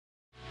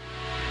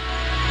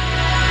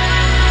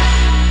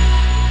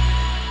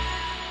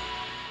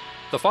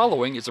The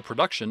following is a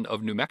production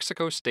of New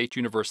Mexico State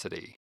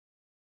University.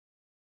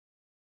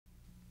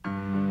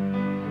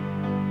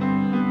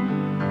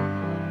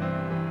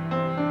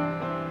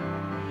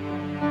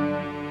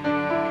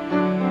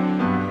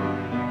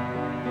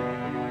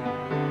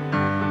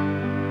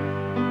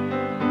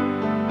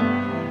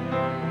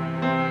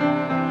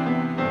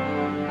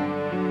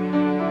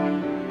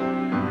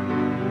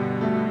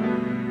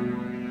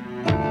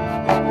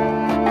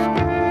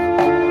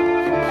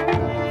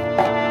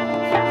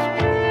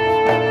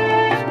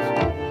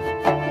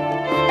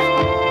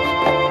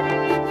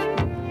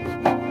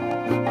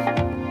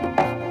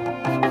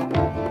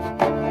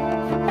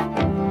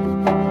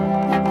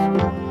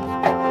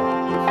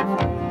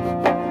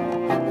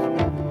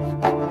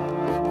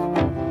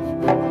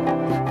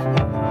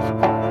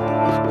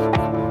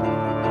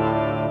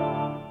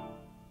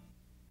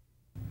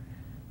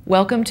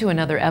 Welcome to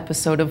another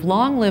episode of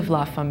Long Live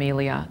La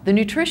Familia, the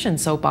nutrition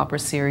soap opera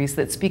series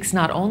that speaks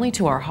not only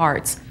to our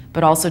hearts,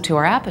 but also to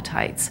our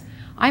appetites.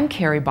 I'm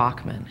Carrie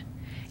Bachman.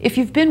 If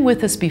you've been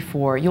with us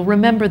before, you'll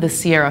remember the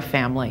Sierra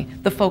family,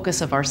 the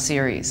focus of our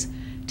series.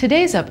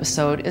 Today's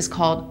episode is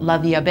called La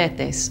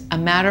Diabetes, a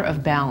matter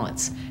of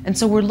balance, and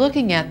so we're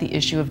looking at the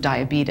issue of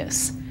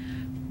diabetes.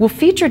 Well,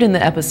 featured in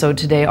the episode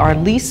today are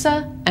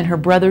Lisa and her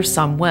brother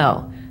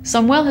Samuel.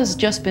 Samuel has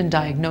just been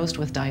diagnosed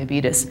with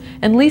diabetes,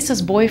 and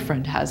Lisa's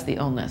boyfriend has the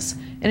illness.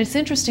 And it's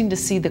interesting to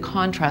see the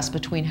contrast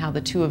between how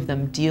the two of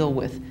them deal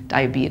with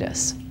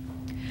diabetes.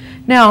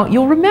 Now,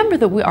 you'll remember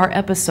that our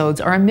episodes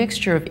are a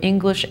mixture of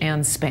English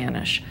and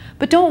Spanish.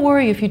 But don't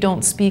worry if you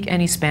don't speak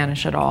any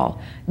Spanish at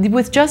all.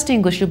 With just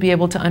English, you'll be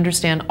able to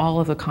understand all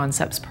of the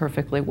concepts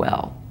perfectly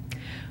well.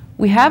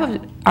 We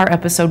have our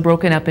episode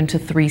broken up into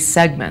 3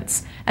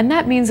 segments, and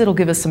that means it'll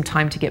give us some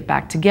time to get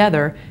back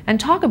together and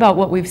talk about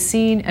what we've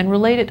seen and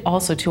relate it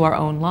also to our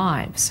own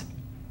lives.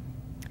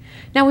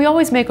 Now, we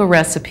always make a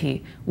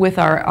recipe with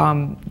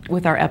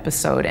our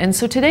episode, and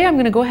so today I'm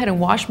going to go ahead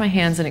and wash my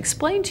hands and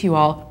explain to you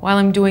all, while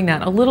I'm doing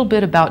that, a little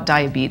bit about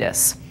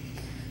diabetes.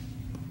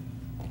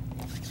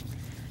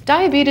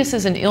 Diabetes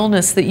is an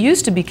illness that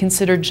used to be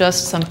considered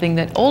just something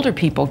that older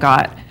people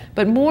got.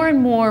 But more and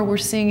more, we're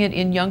seeing it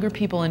in younger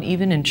people and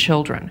even in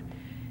children.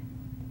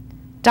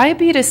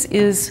 Diabetes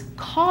is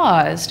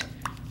caused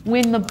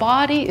when the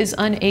body is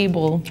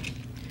unable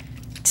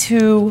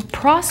to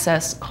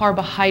process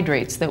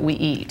carbohydrates that we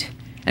eat.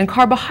 And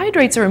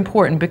carbohydrates are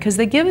important because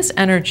they give us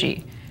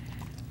energy.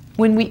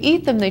 When we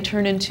eat them, they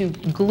turn into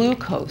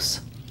glucose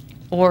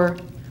or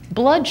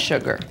blood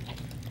sugar.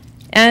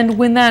 And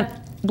when that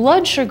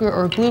blood sugar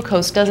or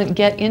glucose doesn't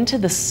get into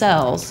the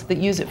cells that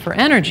use it for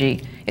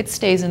energy, it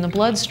stays in the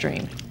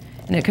bloodstream,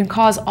 and it can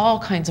cause all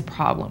kinds of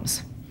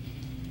problems.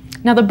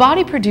 Now, the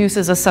body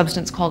produces a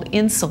substance called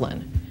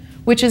insulin,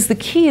 which is the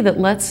key that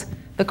lets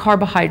the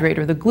carbohydrate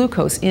or the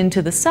glucose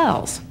into the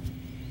cells.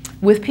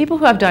 With people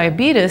who have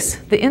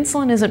diabetes, the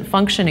insulin isn't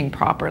functioning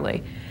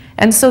properly,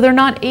 and so they're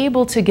not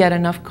able to get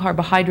enough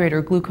carbohydrate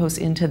or glucose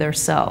into their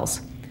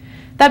cells.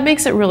 That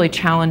makes it really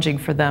challenging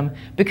for them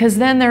because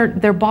then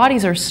their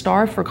bodies are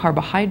starved for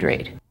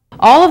carbohydrate.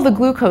 All of the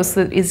glucose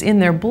that is in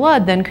their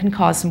blood then can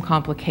cause some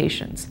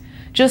complications,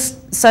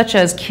 just such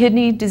as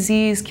kidney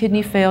disease,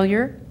 kidney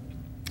failure,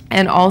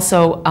 and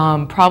also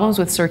problems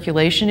with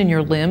circulation in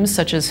your limbs,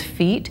 such as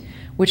feet,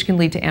 which can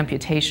lead to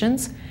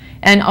amputations,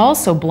 and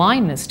also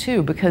blindness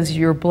too, because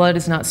your blood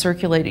is not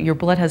circulated, your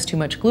blood has too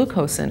much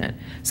glucose in it.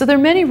 So there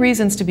are many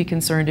reasons to be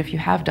concerned if you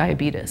have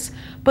diabetes.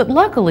 But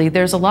luckily,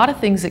 there's a lot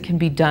of things that can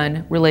be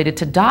done related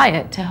to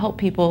diet to help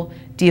people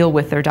deal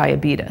with their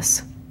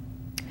diabetes.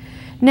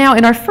 Now,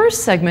 in our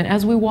first segment,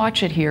 as we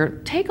watch it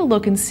here, take a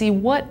look and see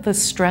what the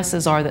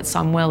stresses are that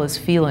Samuel is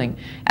feeling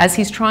as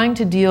he's trying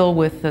to deal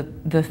with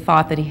the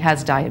thought that he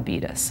has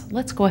diabetes.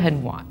 Let's go ahead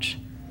and watch.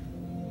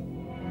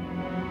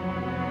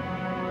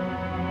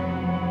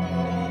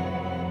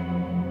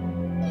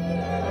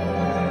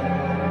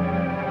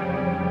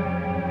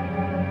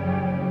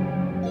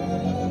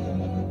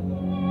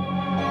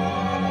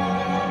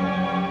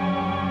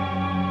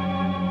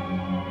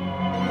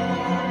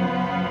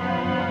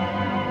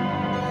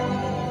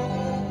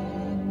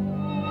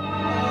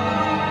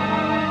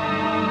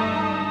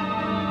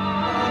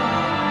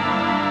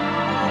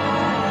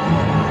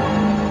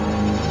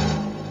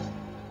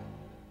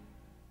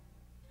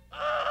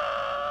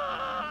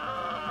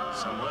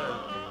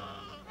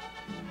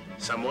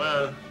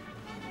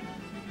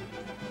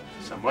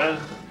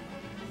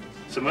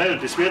 Samuel,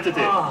 despiértate.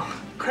 Oh,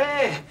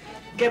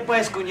 ¿Qué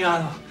pues,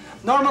 cuñado?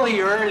 Normally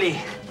you're early.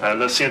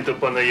 Lo siento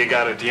por no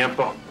llegar a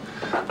tiempo.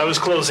 I was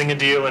closing a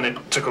deal and it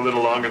took a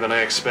little longer than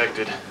I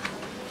expected.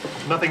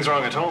 Nothing's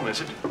wrong at home,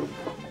 is it?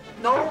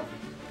 No,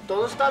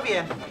 todo está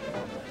bien.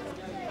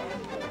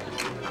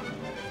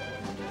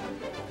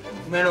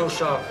 Menos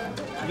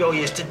yo y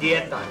esta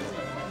dieta.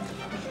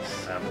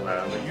 Samuel,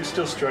 are you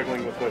still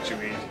struggling with what you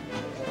eat?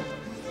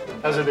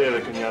 How's it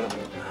there, cuñado?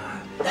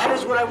 That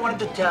is what I wanted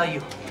to tell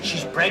you.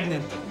 She's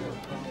pregnant.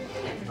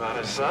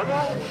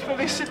 Embarazada?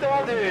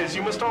 Felicidades!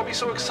 You must all be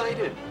so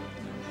excited.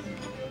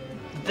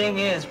 The thing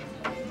is,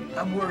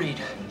 I'm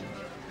worried.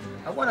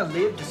 I want to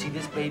live to see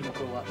this baby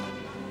grow up.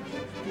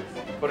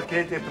 ¿Por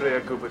qué te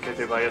preocupa que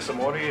te vayas a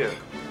morir?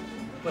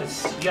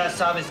 Pues ya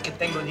sabes que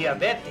tengo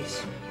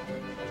diabetes.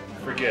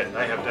 Forget,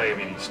 I have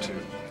diabetes too.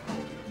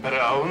 Pero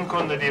aún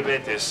con la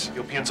diabetes,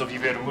 yo pienso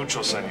vivir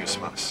muchos años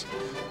más.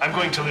 I'm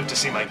going to live to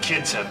see my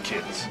kids have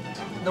kids.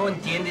 No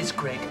entiendes,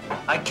 Craig.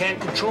 I can't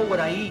control what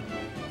I eat.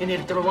 En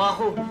el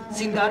trabajo,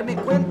 sin darme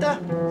cuenta,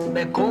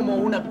 me como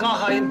una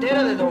caja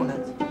entera de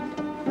donuts.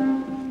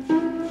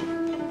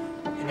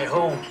 And at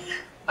home,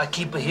 I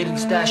keep a hidden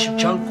stash of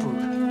junk food.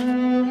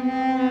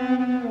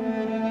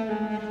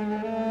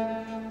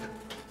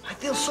 I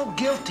feel so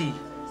guilty.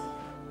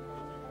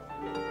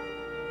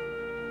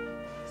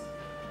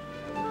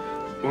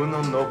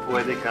 Uno no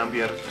puede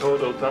cambiar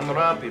todo tan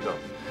rápido.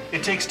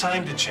 It takes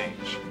time to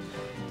change.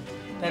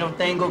 Pero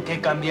tengo que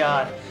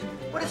cambiar.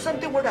 What if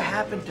something were to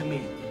happen to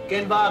me?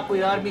 ¿Quién va a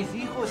cuidar mis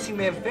hijos si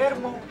me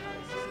enfermo?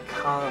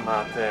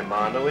 Cálmate,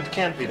 mano. It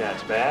can't be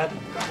that bad.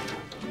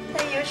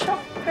 The usual,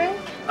 Craig?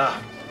 Ah,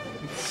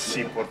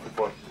 sí, por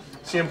favor.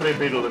 Siempre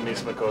pido la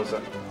misma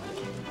cosa.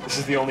 This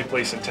is the only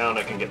place in town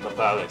I can get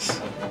nopales.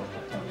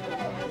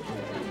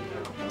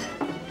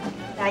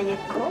 Diet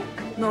Coke.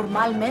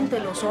 Normalmente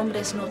los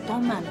hombres no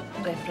toman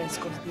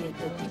refrescos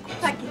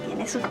dietéticos. Aquí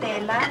tiene su té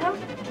helado.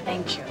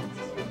 Thank you.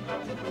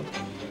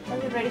 Are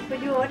you ready for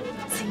your order?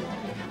 Sí,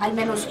 al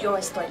menos yo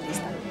estoy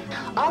lista.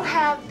 I'll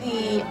have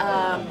the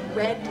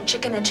red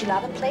chicken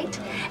enchilada plate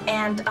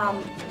and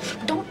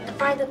don't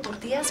fry the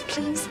tortillas,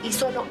 please, y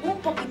solo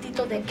un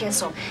poquitito de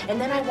queso.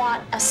 And then I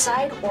want a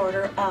side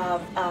order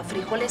of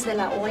frijoles de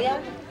la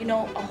olla, you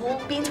know,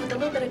 whole beans with a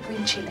little bit of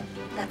green chile.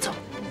 That's all.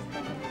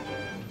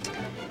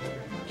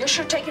 You're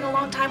sure taking a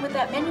long time with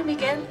that menu,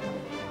 Miguel?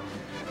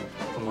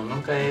 Como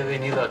nunca he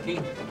venido aquí,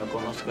 no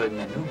conozco el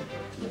menú.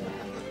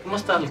 ¿Cómo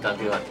está el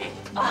caldillo aquí?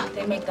 Oh,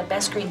 they make the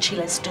best green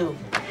chile stew.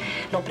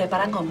 Lo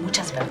preparan con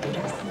muchas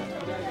verduras.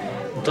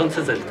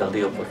 Entonces el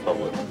caldillo, por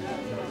favor.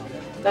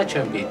 That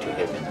shouldn't be too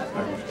heavy.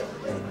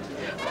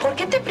 ¿Por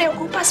qué te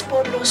preocupas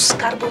por los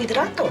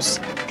carbohidratos?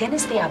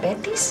 ¿Tienes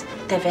diabetes?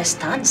 Te ves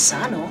tan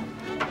sano.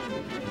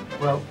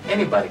 Well,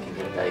 anybody can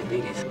get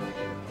diabetes.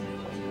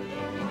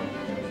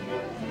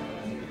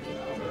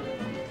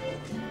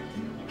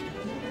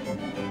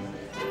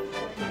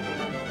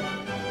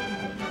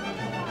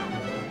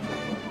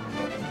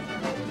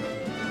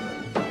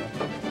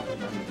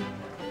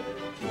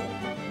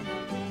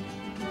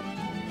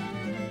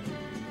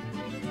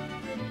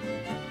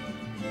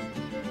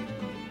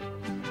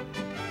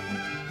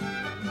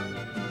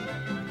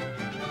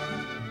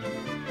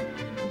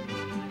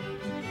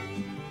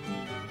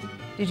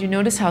 Did you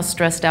notice how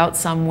stressed out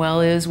Samuel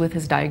is with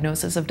his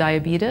diagnosis of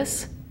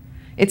diabetes?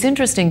 It's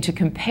interesting to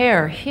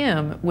compare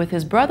him with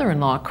his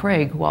brother-in-law,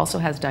 Craig, who also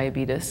has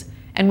diabetes,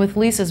 and with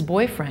Lisa's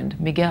boyfriend,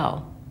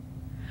 Miguel.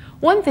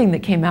 One thing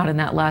that came out in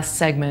that last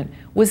segment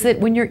was that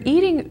when you're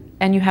eating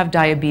and you have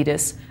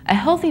diabetes, a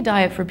healthy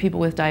diet for people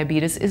with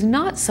diabetes is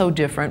not so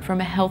different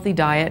from a healthy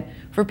diet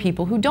for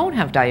people who don't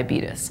have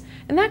diabetes.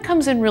 And that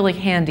comes in really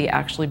handy,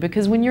 actually,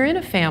 because when you're in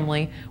a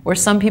family where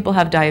some people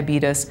have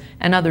diabetes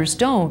and others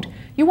don't,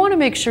 you want to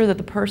make sure that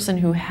the person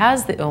who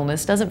has the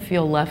illness doesn't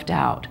feel left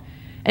out.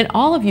 And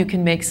all of you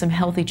can make some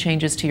healthy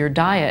changes to your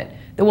diet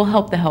that will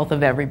help the health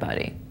of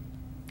everybody.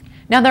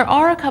 Now, there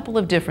are a couple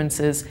of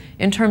differences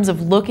in terms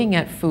of looking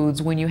at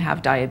foods when you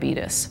have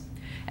diabetes.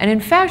 And in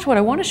fact, what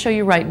I want to show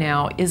you right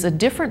now is a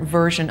different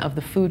version of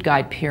the food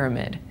guide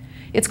pyramid.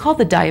 It's called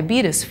the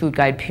Diabetes Food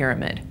Guide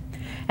Pyramid.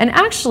 And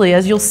actually,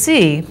 as you'll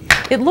see,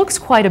 it looks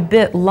quite a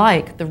bit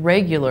like the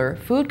regular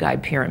food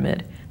guide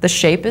pyramid. The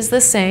shape is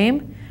the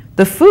same.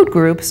 The food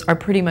groups are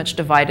pretty much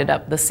divided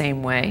up the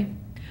same way.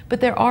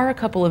 But there are a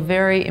couple of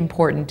very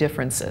important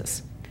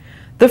differences.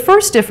 The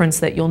first difference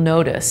that you'll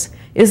notice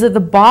is that the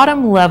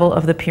bottom level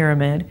of the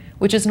pyramid,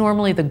 which is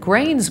normally the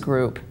grains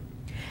group,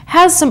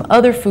 has some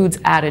other foods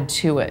added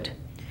to it.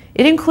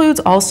 It includes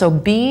also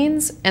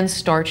beans and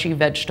starchy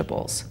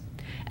vegetables.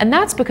 And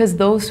that's because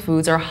those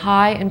foods are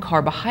high in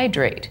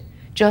carbohydrate,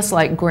 just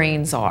like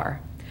grains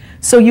are.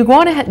 So you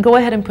want to go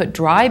ahead and put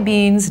dry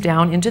beans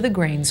down into the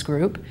grains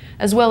group,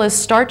 as well as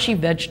starchy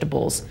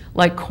vegetables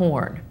like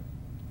corn.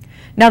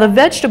 Now the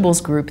vegetables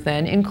group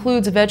then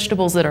includes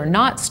vegetables that are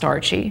not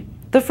starchy.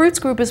 The fruits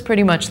group is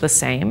pretty much the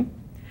same.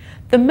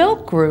 The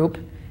milk group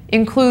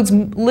includes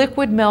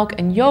liquid milk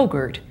and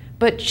yogurt,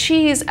 but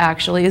cheese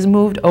actually is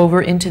moved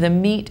over into the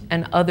meat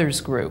and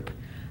others group.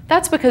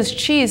 That's because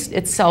cheese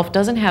itself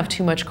doesn't have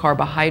too much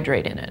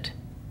carbohydrate in it.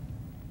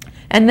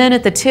 And then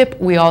at the tip,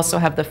 we also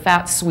have the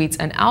fats, sweets,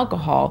 and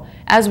alcohol,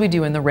 as we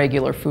do in the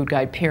regular food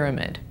guide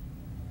pyramid.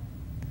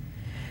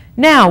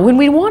 Now, when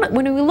we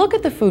look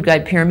at the food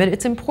guide pyramid,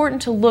 it's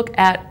important to look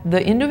at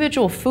the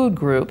individual food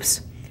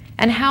groups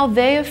and how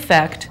they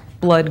affect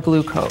blood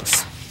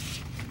glucose.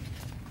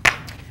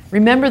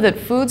 Remember that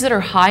foods that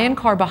are high in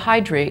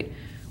carbohydrate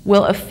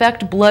will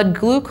affect blood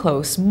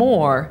glucose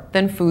more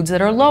than foods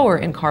that are lower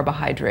in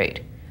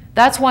carbohydrate.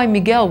 That's why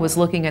Miguel was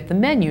looking at the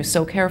menu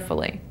so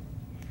carefully.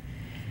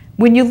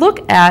 When you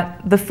look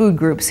at the food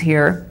groups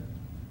here,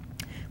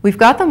 We've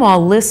got them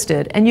all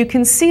listed, and you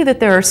can see that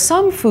there are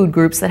some food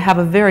groups that have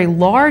a very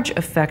large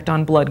effect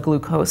on blood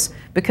glucose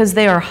because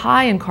they are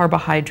high in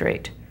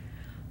carbohydrate.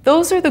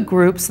 Those are the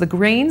groups, the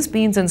grains,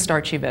 beans, and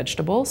starchy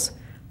vegetables,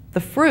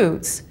 the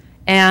fruits,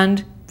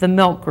 and the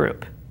milk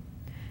group.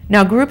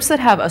 Now, groups that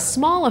have a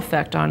small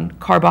effect on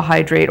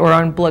carbohydrate, or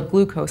on blood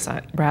glucose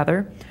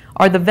rather,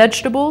 are the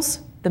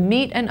vegetables, the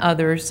meat and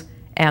others,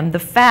 and the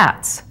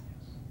fats.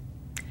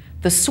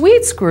 The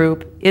sweets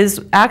group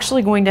is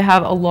actually going to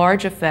have a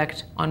large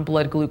effect on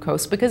blood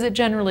glucose because it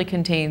generally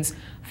contains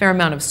a fair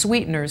amount of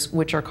sweeteners,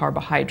 which are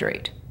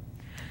carbohydrate.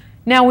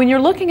 Now, when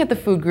you're looking at the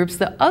food groups,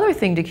 the other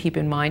thing to keep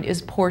in mind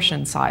is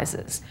portion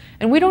sizes.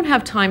 And we don't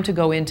have time to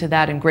go into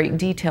that in great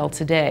detail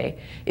today.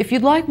 If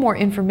you'd like more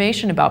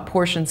information about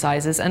portion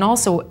sizes, and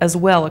also as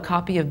well a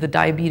copy of the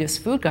Diabetes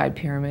Food Guide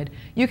Pyramid,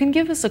 you can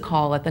give us a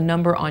call at the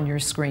number on your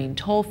screen,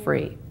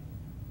 toll-free.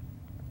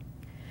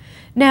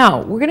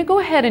 Now, we're going to go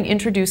ahead and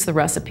introduce the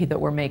recipe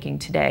that we're making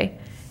today,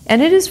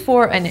 and it is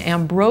for an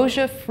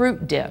ambrosia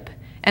fruit dip.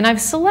 And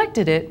I've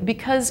selected it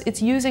because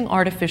it's using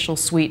artificial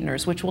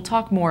sweeteners, which we'll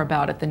talk more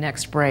about at the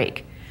next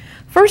break.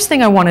 First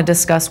thing I want to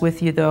discuss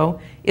with you, though,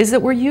 is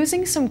that we're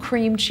using some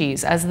cream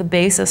cheese as the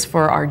basis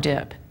for our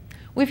dip.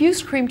 We've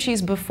used cream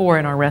cheese before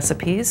in our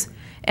recipes,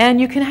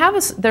 and you can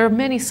have there are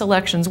many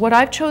selections. What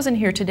I've chosen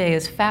here today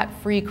is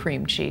fat-free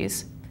cream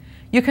cheese.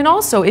 You can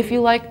also, if you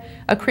like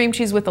a cream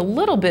cheese with a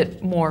little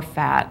bit more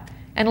fat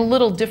and a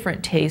little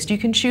different taste, you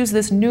can choose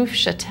this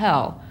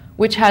Neufchâtel,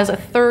 which has a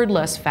third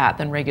less fat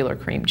than regular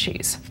cream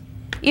cheese.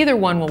 Either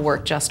one will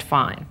work just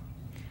fine.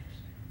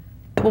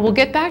 Well, we'll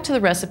get back to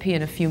the recipe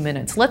in a few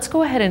minutes. Let's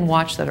go ahead and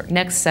watch the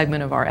next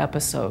segment of our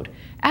episode.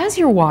 As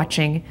you're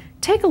watching,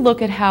 take a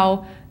look at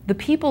how the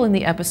people in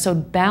the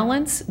episode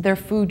balance their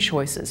food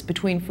choices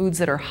between foods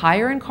that are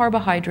higher in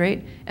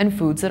carbohydrate and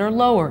foods that are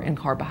lower in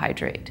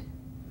carbohydrate.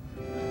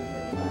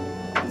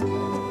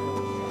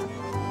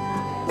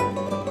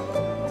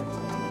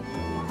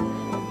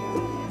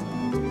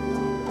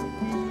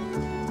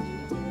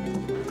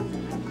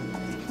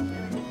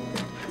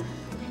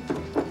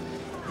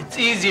 It's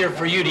easier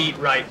for you to eat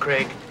right,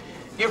 Craig.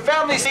 Your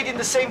family's eating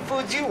the same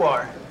foods you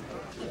are.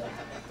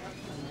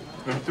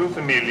 En tu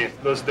familia,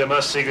 los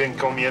demás siguen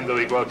comiendo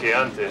igual que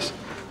antes.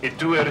 ¿Y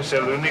tú eres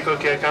el único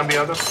que ha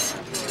cambiado?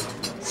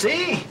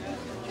 Sí,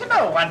 yo no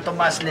aguanto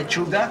más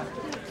lechuga.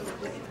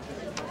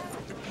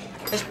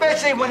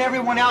 Especially when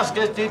everyone else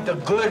just eats the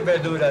good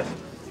verduras.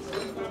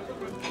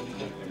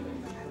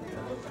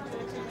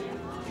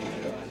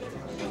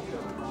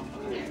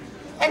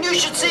 And you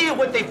should see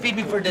what they feed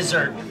me for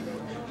dessert.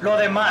 Lo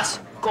demás,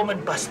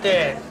 comen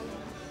pastel.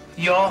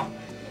 Yo,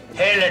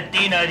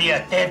 gelatina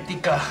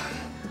dietética.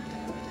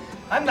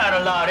 I'm not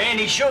allowed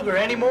any sugar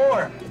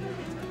anymore.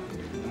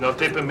 ¿No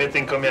te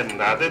permiten comer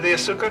nada de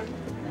azúcar?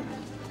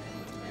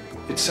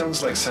 It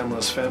sounds like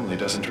Samuel's family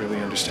doesn't really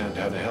understand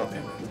how to help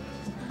him.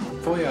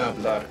 Voy a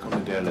hablar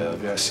con ella a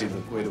ver si le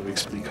puedo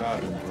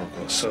explicar un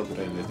poco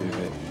sobre la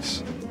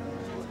diabetes.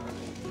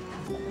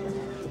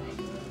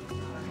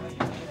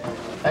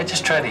 I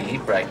just try to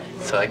eat right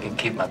so I can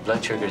keep my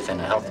blood sugars in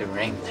a healthy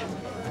range.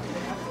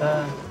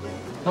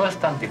 No es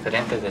tan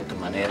diferente de tu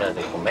manera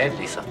de comer,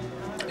 Lisa.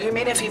 You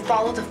mean if you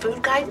follow the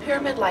food guide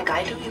pyramid like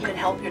I do, you can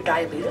help your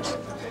diabetes?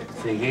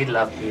 Seguir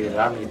la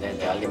pirámide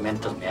de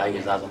alimentos me ha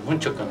ayudado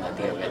mucho con la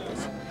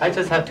diabetes. I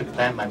just have to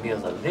plan my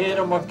meals a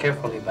little more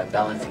carefully by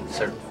balancing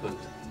certain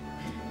foods.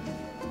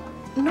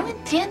 No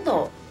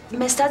entiendo.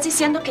 ¿Me estás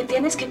diciendo que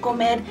tienes que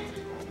comer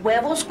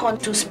huevos con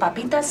tus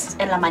papitas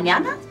en la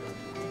mañana?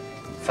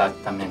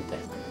 Exactamente.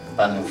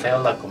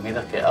 Balanceo la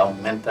comida que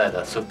aumenta el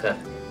azúcar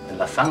en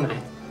la sangre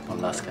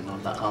con las que no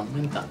la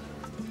aumentan.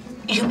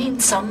 You mean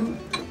some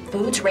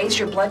foods raise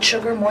your blood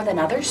sugar more than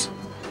others?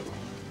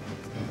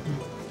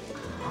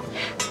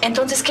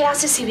 Entonces, ¿qué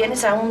haces si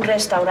vienes a un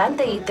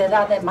restaurante y te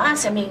da de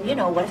más? I mean, you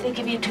know, what if they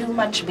give you too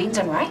much beans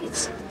and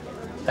rice?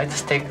 I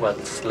just take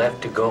what's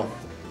left to go.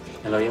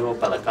 Me lo llevo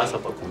para la casa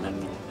para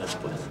comerlo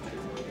después.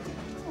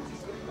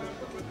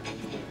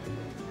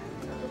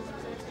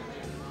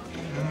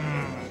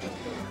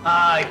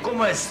 Ay,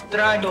 cómo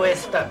extraño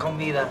esta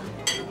comida.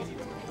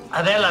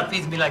 Adela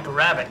feeds me like a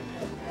rabbit.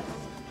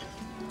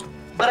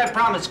 But I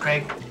promise,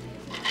 Craig,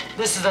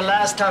 this is the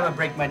last time I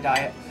break my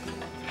diet.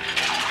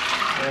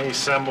 Hey,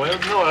 Samuel,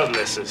 no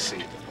hables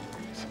así.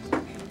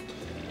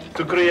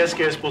 ¿Tú crees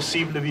que es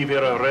posible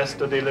vivir el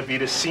resto de la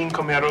vida sin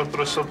comer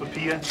otra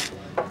sopapilla?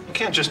 You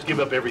can't just give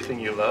up everything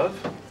you love.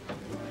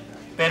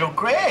 Pero,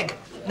 Craig,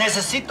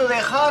 necesito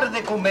dejar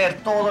de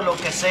comer todo lo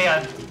que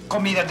sea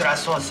comida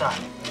grasosa.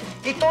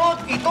 Y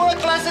toda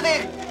clase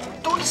de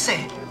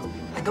dulce.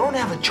 I don't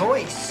have a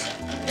choice.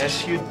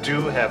 Yes, you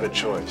do have a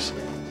choice.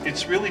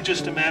 It's really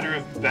just a matter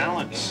of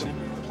balance and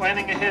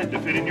planning ahead to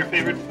fit in your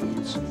favorite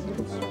foods.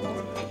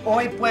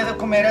 Hoy puedo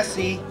comer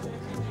así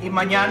y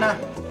mañana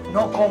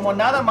no como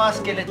nada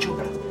más que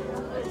lechuga.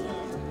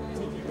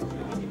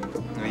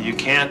 You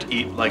can't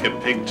eat like a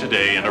pig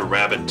today and a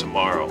rabbit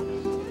tomorrow.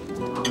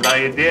 La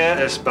idea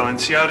es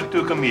balancear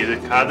tu comida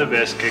cada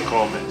vez que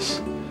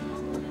comes.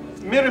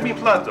 Mira mi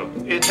plato.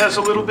 It has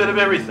a little bit of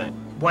everything.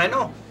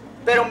 Bueno,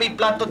 pero mi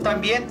plato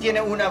también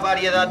tiene una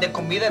variedad de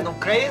comida, ¿no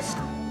crees?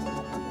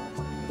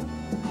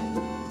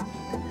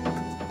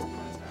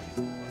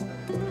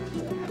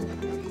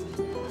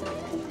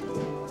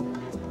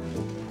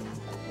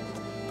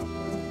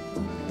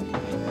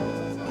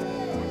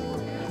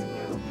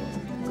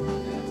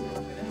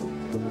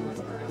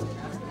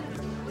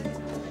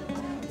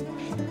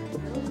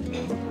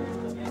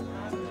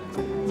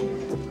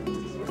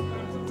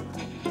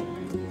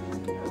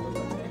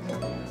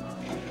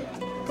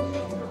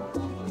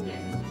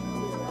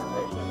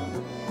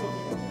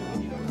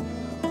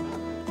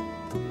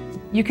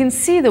 You can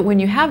see that when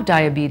you have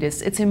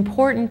diabetes, it's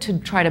important to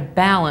try to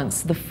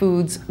balance the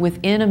foods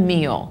within a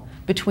meal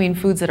between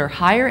foods that are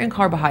higher in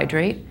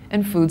carbohydrate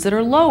and foods that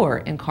are lower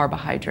in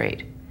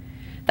carbohydrate.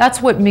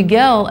 That's what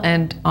Miguel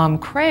and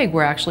Craig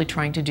were actually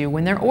trying to do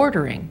when they're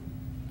ordering.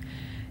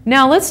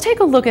 Now let's take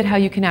a look at how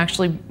you can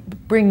actually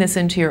bring this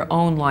into your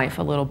own life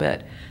a little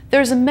bit.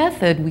 There's a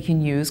method we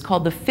can use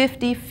called the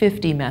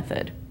 50-50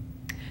 method.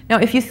 Now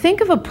if you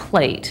think of a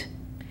plate,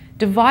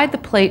 divide the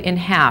plate in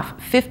half.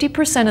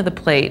 50% of the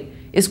plate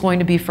is going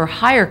to be for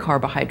higher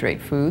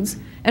carbohydrate foods,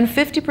 and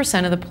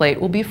 50% of the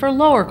plate will be for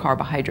lower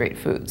carbohydrate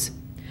foods.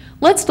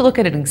 Let's look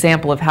at an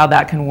example of how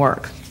that can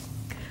work.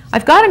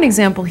 I've got an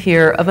example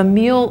here of a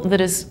meal that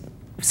is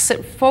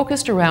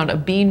focused around a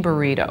bean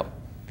burrito.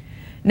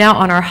 Now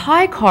on our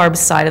high carb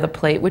side of the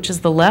plate, which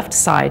is the left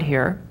side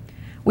here,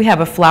 we have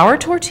a flour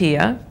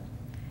tortilla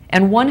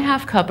and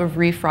 1/2 cup of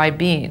refried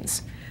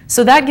beans.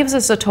 So that gives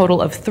us a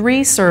total of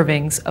 3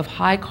 servings of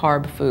high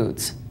carb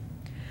foods.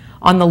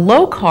 On the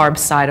low carb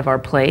side of our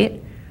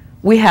plate,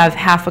 we have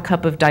 1/2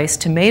 cup of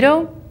diced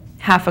tomato,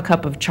 1/2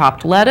 cup of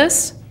chopped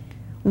lettuce,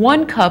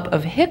 1 cup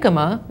of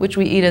jicama, which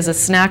we eat as a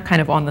snack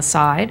kind of on the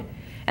side,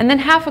 and then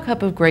 1/2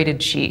 cup of grated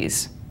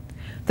cheese.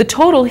 The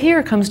total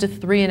here comes to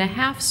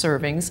 3.5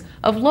 servings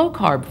of low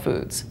carb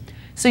foods.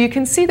 So you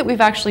can see that we've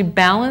actually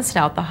balanced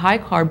out the high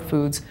carb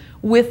foods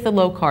with the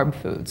low carb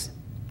foods.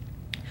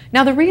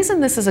 Now the reason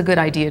this is a good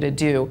idea to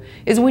do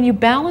is when you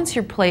balance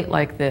your plate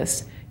like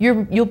this,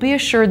 you'll be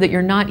assured that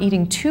you're not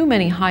eating too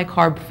many high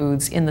carb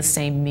foods in the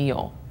same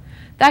meal.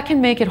 That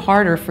can make it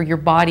harder for your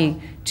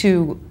body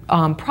to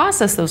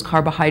process those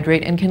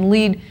carbohydrates and can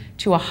lead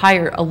to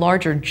a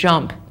larger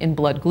jump in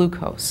blood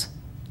glucose.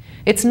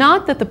 It's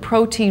not that the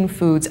protein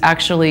foods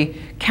actually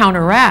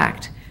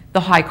counteract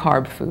the high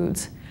carb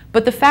foods,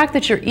 but the fact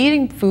that you're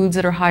eating foods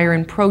that are higher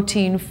in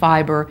protein,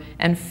 fiber,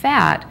 and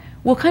fat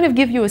will kind of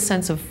give you a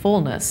sense of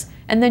fullness,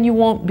 and then you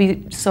won't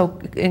be so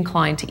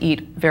inclined to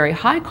eat very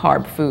high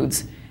carb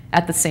foods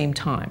at the same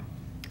time.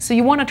 So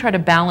you want to try to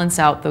balance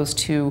out those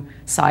two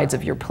sides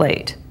of your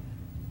plate.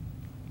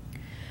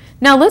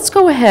 Now let's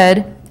go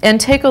ahead and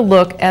take a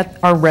look at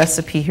our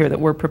recipe here that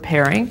we're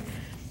preparing.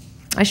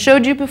 I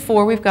showed you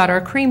before we've got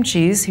our cream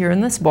cheese here in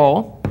this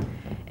bowl,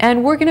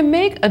 and we're going to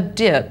make a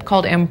dip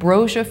called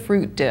ambrosia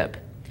fruit dip.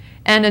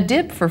 And a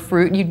dip for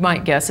fruit, you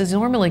might guess, is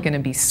normally going to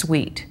be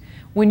sweet.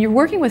 When you're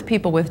working with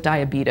people with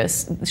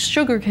diabetes,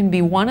 sugar can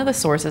be one of the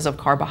sources of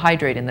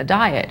carbohydrate in the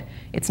diet.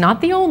 It's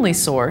not the only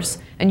source,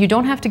 and you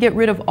don't have to get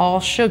rid of all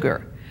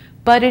sugar.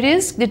 But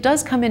it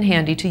does come in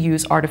handy to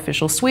use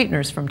artificial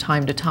sweeteners from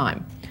time to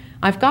time.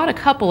 I've got a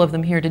couple of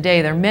them here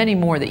today. There are many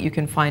more that you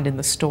can find in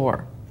the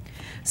store.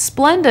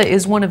 Splenda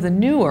is one of the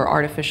newer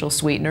artificial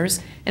sweeteners,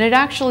 and it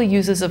actually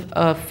uses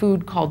a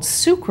food called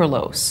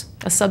sucralose,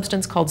 a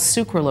substance called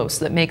sucralose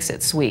that makes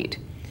it sweet.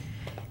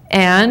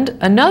 And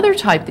another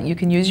type that you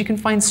can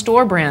find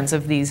store brands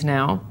of these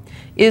now,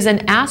 is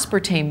an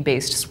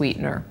aspartame-based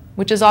sweetener,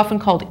 which is often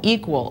called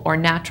Equal or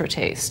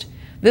Natrataste.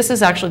 This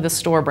is actually the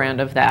store brand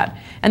of that.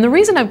 And the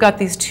reason I've got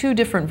these two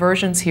different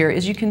versions here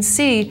is you can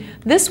see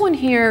this one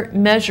here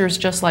measures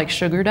just like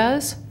sugar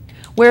does,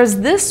 whereas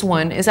this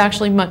one is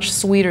actually much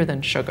sweeter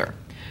than sugar.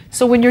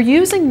 So when you're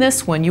using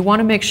this one, you want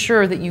to make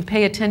sure that you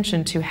pay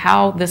attention to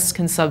how this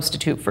can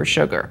substitute for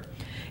sugar.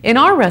 In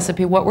our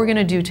recipe, what we're going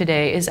to do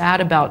today is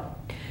add about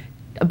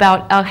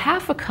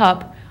 1/2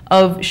 cup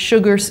of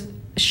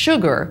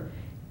sugar,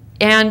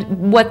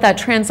 and what that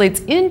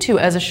translates into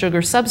as a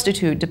sugar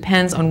substitute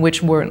depends on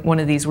which one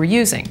of these we're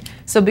using.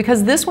 So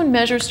because this one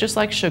measures just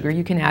like sugar,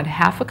 you can add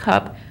 1/2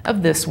 cup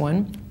of this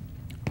one,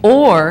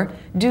 or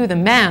do the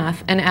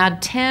math and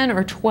add 10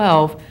 or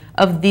 12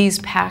 of these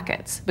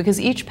packets, because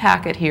each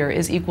packet here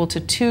is equal to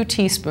 2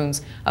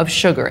 teaspoons of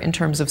sugar in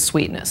terms of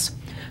sweetness.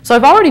 So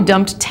I've already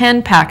dumped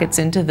 10 packets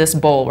into this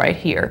bowl right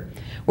here.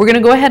 We're going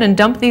to go ahead and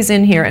dump these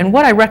in here, and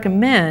what I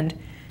recommend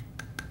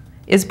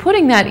is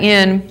putting that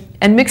in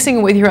and mixing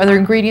it with your other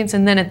ingredients,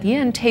 and then at the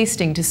end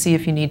tasting to see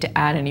if you need to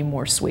add any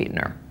more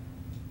sweetener.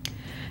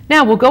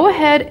 Now we'll go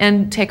ahead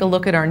and take a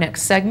look at our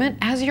next segment.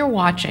 As you're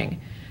watching,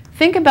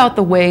 think about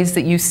the ways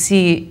that you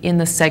see in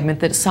the segment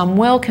that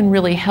Samuel can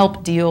really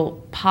help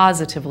deal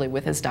positively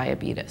with his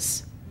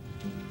diabetes.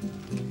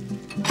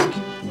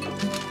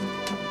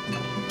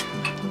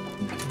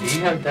 Do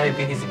you have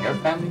diabetes in your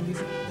family,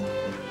 Lisa?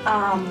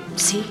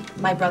 Sí,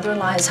 my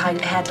brother-in-law has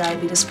had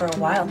diabetes for a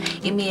while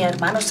y mi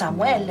hermano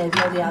Samuel le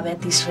dio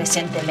diabetes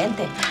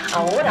recientemente.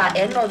 Ahora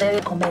él no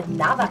debe comer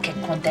nada que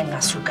contenga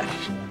azúcar.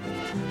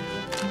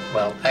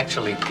 Well,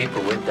 actually,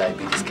 people with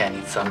diabetes can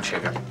eat some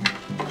sugar.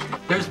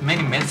 There's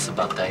many myths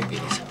about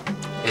diabetes.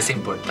 Es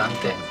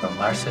importante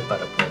informarse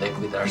para poder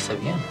cuidarse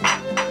bien.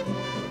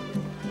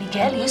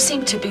 Miguel, you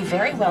seem to be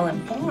very well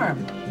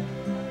informed.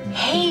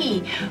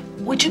 Hey,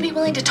 would you be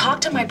willing to talk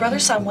to my brother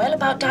Samuel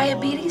about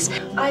diabetes?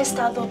 Ha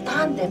estado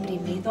tan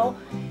deprimido.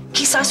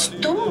 Quizás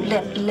tú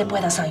le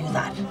puedas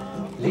ayudar.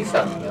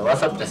 Lisa, ¿me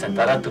vas a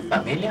presentar a tu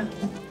familia?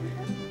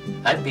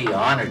 I'd be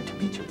honored to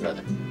meet your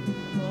brother.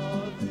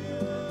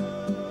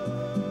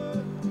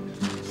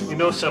 You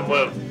know,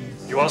 Samuel,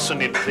 you also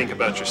need to think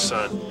about your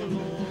son.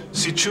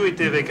 Si Chuy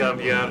debe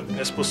cambiar,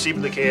 es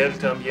posible que él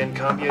también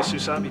cambie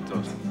sus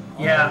hábitos.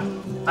 Yeah,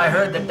 I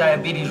heard that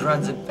diabetes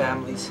runs in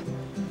families.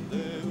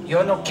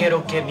 Yo no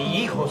quiero que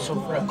mi hijo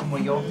sufra como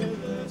yo.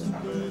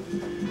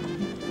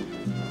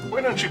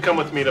 Why don't you come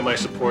with me to my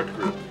support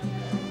group?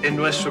 En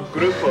nuestro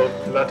grupo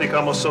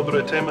platicamos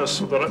sobre temas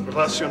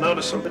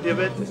relacionados sobre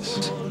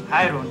diabetes.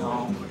 I don't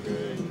know.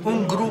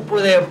 Un grupo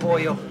de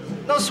apoyo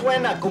no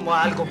suena como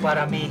algo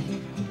para mí.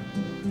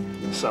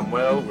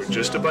 Samuel, we're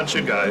just a bunch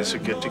of guys who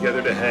get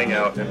together to hang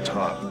out and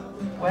talk.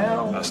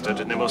 Well, Hasta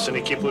tenemos un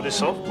equipo de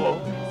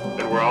softball,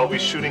 and we're always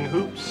shooting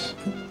hoops.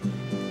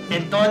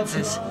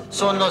 entonces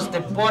son los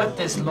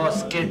deportes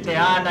los que te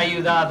han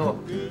ayudado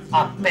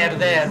a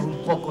perder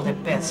un poco de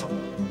peso.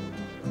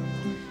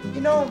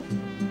 You know,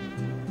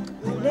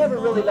 I never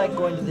really liked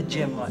going to the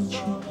gym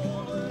much.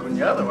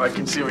 Cuñado, I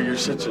can see why you're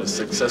such a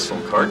successful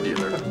car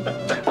dealer.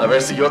 A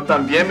ver si yo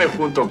también me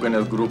junto con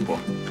el grupo.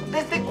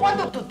 ¿Desde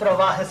cuándo tú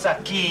trabajas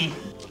aquí?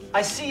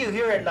 I see you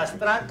here at Las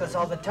Trancas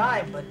all the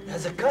time, but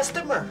as a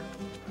customer.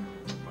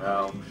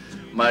 Well,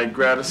 my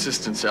grad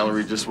assistant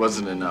salary just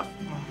wasn't enough.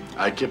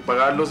 Hay que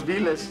pagar los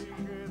biles.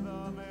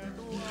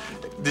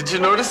 Did you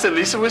notice that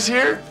Lisa was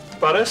here?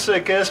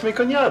 Parece que es mi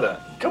cuñada.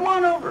 Come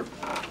on over.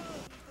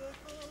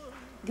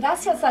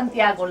 Gracias,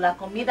 Santiago. La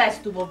comida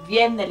estuvo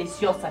bien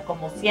deliciosa,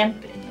 como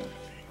siempre.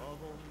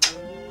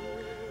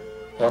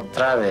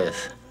 Otra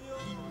vez,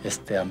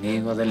 este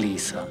amigo de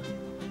Lisa.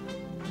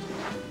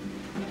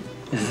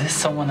 Is this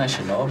someone I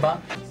should know about?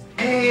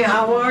 Hey,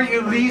 how are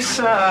you,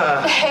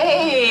 Lisa?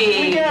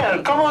 Hey!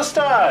 Miguel, ¿cómo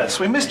estás?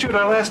 We missed you at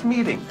our last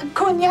meeting.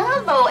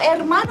 Cuñado,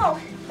 hermano.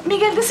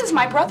 Miguel, this is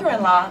my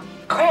brother-in-law,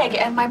 Craig,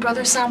 and my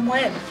brother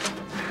Samuel.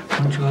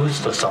 Mucho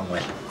gusto,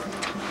 Samuel.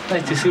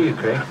 Nice to see you,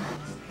 Craig.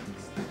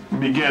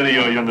 Miguel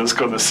y yo nos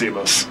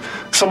conocimos.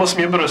 Somos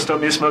miembros del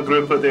mismo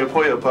grupo de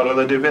apoyo para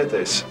la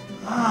diabetes.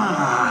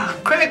 Ah,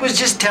 Craig was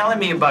just telling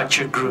me about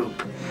your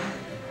group.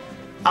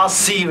 I'll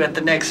see you at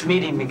the next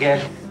meeting,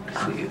 Miguel.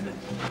 See you then.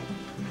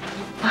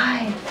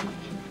 ¡Ay!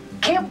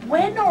 ¡Qué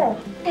bueno!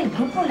 El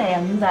grupo le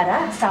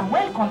ayudará a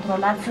Samuel a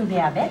controlar su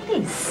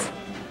diabetes.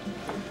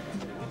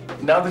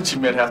 Now that you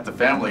met half the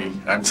family,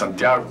 I'm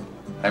Santiago.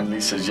 I'm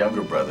Lisa's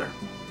younger brother.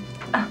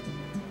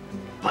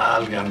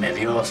 Válgame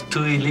Dios,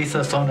 tú y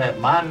Lisa son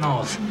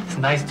hermanos. It's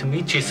nice to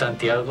meet you,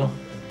 Santiago.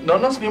 No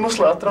nos vimos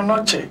la otra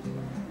noche.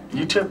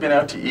 You two have been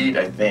out to eat,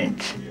 I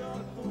think.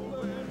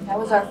 That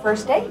was our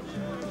first date.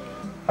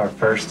 Our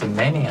first of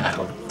many, I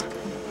hope.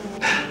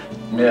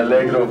 Me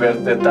alegro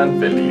verte tan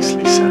feliz,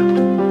 Lisa.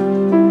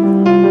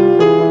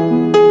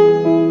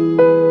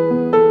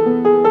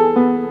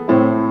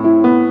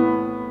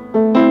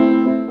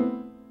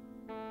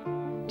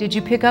 Did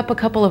you pick up a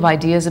couple of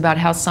ideas about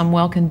how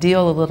Samuel can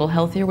deal a little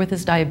healthier with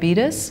his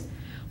diabetes?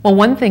 Well,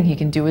 one thing he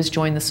can do is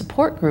join the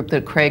support group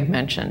that Craig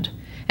mentioned,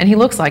 and he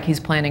looks like he's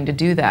planning to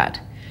do that.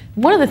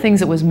 One of the things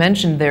that was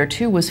mentioned there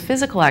too was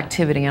physical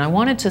activity, and I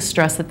wanted to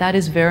stress that that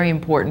is very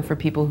important for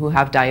people who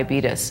have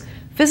diabetes.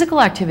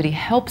 Physical activity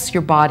helps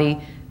your body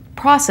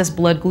process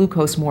blood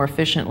glucose more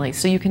efficiently,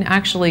 so you can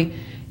actually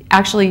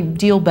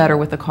deal better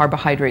with the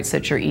carbohydrates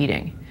that you're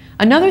eating.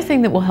 Another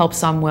thing that will help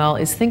Samuel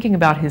is thinking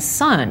about his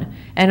son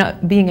and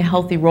being a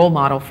healthy role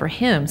model for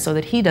him so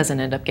that he doesn't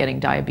end up getting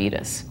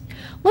diabetes.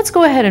 Let's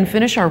go ahead and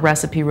finish our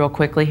recipe real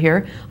quickly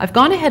here. I've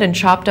gone ahead and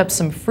chopped up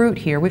some fruit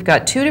here. We've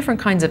got 2 different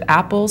kinds of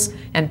apples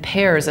and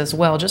pears as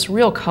well, just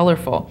real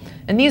colorful.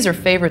 And these are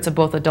favorites of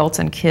both adults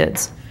and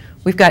kids.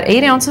 We've got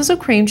 8 ounces of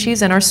cream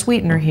cheese and our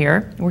sweetener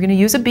here. We're going to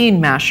use a bean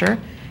masher.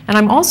 And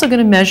I'm also going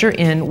to measure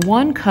in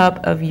 1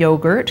 cup of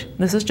yogurt.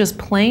 This is just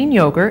plain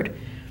yogurt.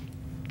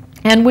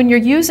 And when you're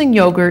using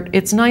yogurt,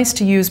 it's nice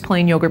to use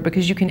plain yogurt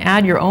because you can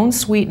add your own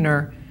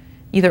sweetener,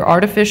 either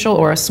artificial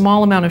or a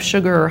small amount of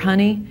sugar or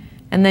honey,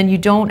 and then you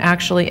don't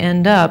actually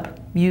end up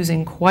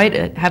using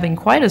having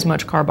quite as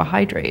much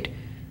carbohydrate.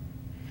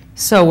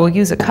 So we'll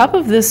use a cup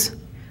of this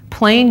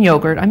plain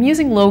yogurt. I'm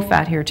using low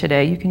fat here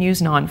today. You can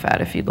use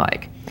non-fat if you'd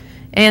like.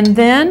 And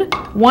then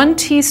 1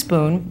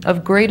 teaspoon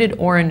of grated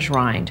orange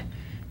rind.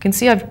 You can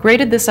see I've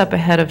grated this up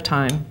ahead of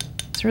time.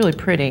 It's really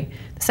pretty.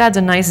 This adds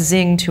a nice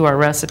zing to our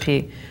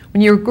recipe.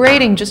 When you're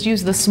grating, just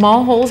use the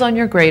small holes on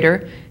your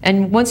grater,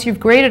 and once you've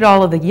grated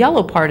all of the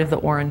yellow part of the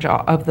orange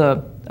of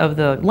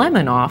the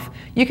lemon off,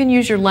 you can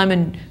use your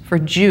lemon for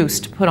juice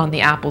to put on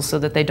the apples so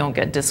that they don't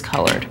get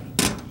discolored.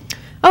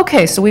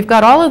 Okay, so we've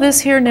got all of this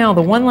here now.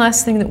 The one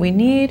last thing that we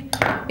need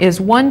is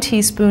 1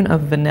 teaspoon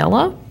of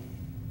vanilla.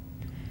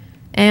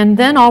 And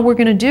then all we're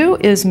going to do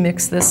is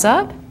mix this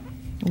up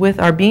with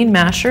our bean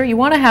masher. You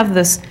want to have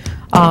this,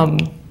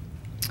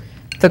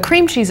 the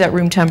cream cheese at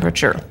room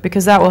temperature,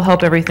 because that will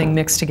help everything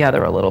mix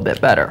together a little bit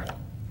better.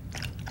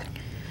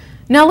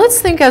 Now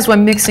let's think as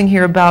I'm mixing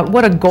here about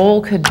what a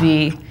goal could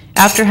be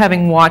after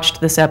having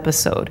watched this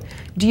episode.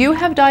 Do you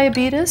have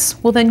diabetes?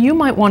 Well, then you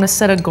might want to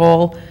set a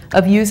goal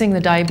of using the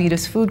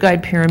Diabetes Food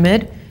Guide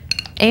Pyramid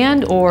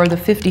and or the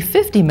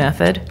 50-50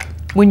 method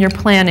when you're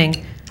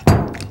planning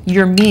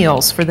your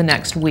meals for the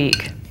next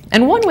week.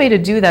 And one way to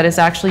do that is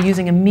actually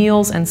using a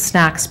meals and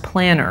snacks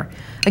planner.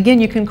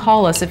 Again, you can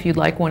call us if you'd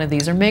like one of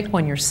these or make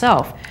one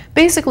yourself.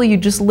 Basically, you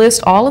just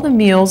list all of the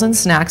meals and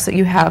snacks that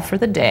you have for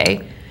the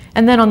day,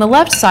 and then on the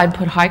left side,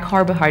 put high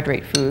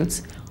carbohydrate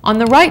foods. On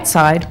the right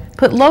side,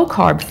 put low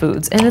carb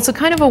foods. And it's a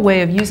kind of a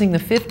way of using the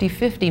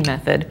 50-50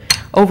 method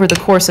over the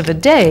course of a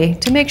day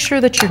to make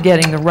sure that you're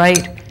getting the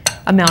right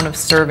amount of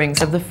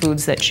servings of the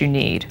foods that you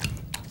need.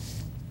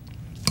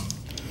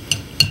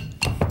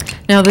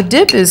 Now the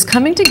dip is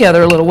coming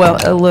together a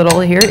little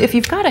here. If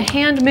you've got a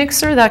hand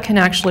mixer, that can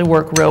actually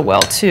work real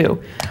well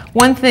too.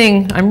 One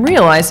thing I'm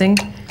realizing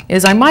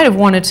is I might have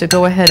wanted to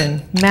go ahead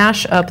and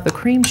mash up the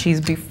cream cheese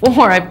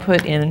before I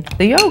put in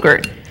the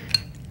yogurt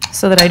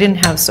so that I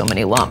didn't have so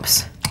many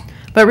lumps.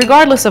 But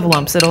regardless of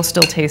lumps, it'll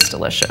still taste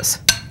delicious.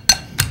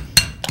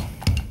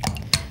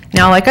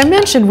 Now, like I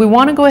mentioned, we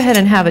want to go ahead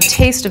and have a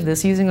taste of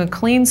this using a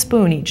clean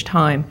spoon each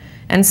time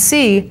and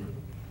see,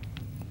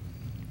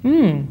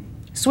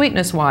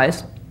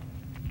 sweetness-wise,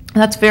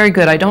 that's very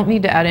good. I don't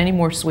need to add any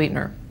more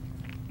sweetener.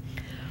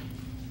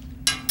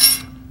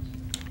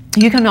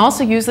 You can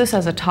also use this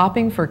as a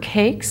topping for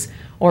cakes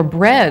or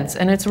breads,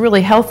 and it's a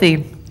really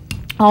healthy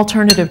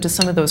alternative to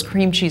some of those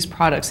cream cheese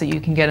products that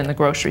you can get in the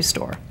grocery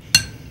store.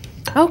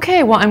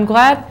 Okay, well, I'm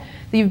glad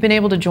that you've been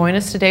able to join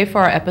us today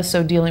for our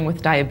episode dealing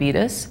with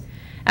diabetes,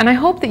 and I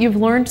hope that you've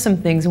learned some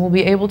things and will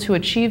be able to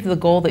achieve the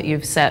goal that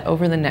you've set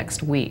over the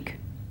next week.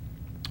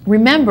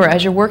 Remember,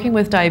 as you're working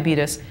with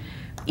diabetes,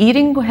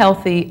 eating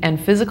healthy and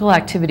physical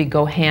activity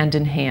go hand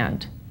in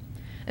hand.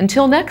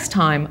 Until next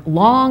time,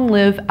 long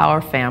live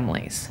our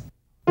families.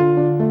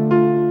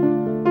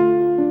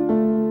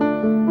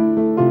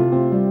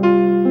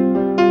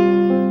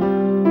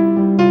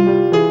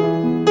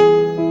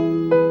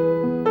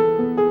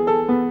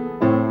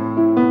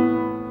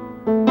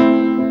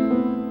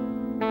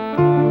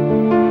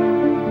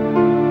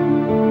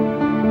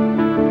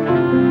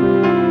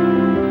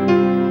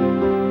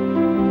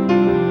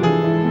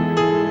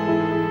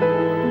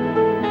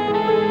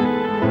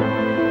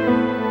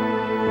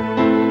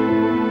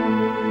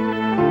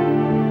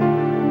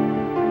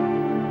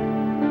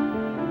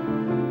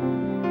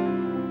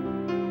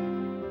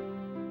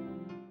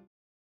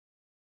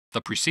 The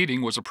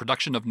preceding was a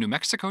production of New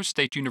Mexico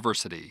State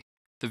University.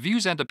 The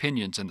views and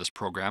opinions in this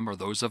program are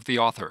those of the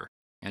author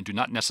and do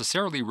not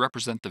necessarily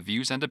represent the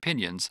views and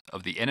opinions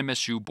of the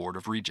NMSU Board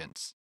of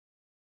Regents.